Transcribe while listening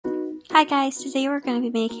Hi guys, today we're going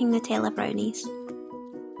to be making Nutella brownies.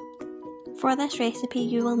 For this recipe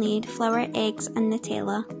you will need flour, eggs and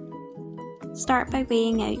Nutella. Start by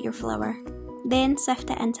weighing out your flour, then sift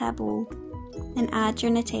it into a bowl, then add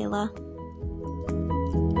your Nutella.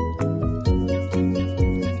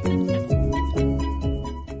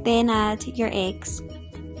 Then add your eggs.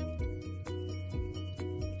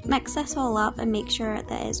 Mix this all up and make sure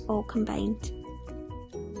that it's all combined.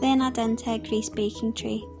 Then add into a greased baking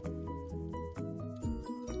tray.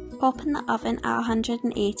 Pop in the oven at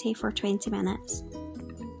 180 for 20 minutes.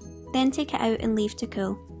 Then take it out and leave to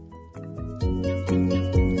cool.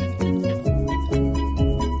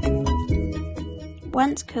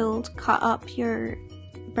 Once cooled, cut up your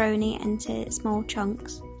brownie into small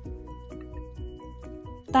chunks.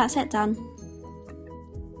 That's it done.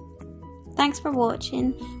 Thanks for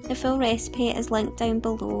watching. The full recipe is linked down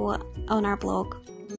below on our blog.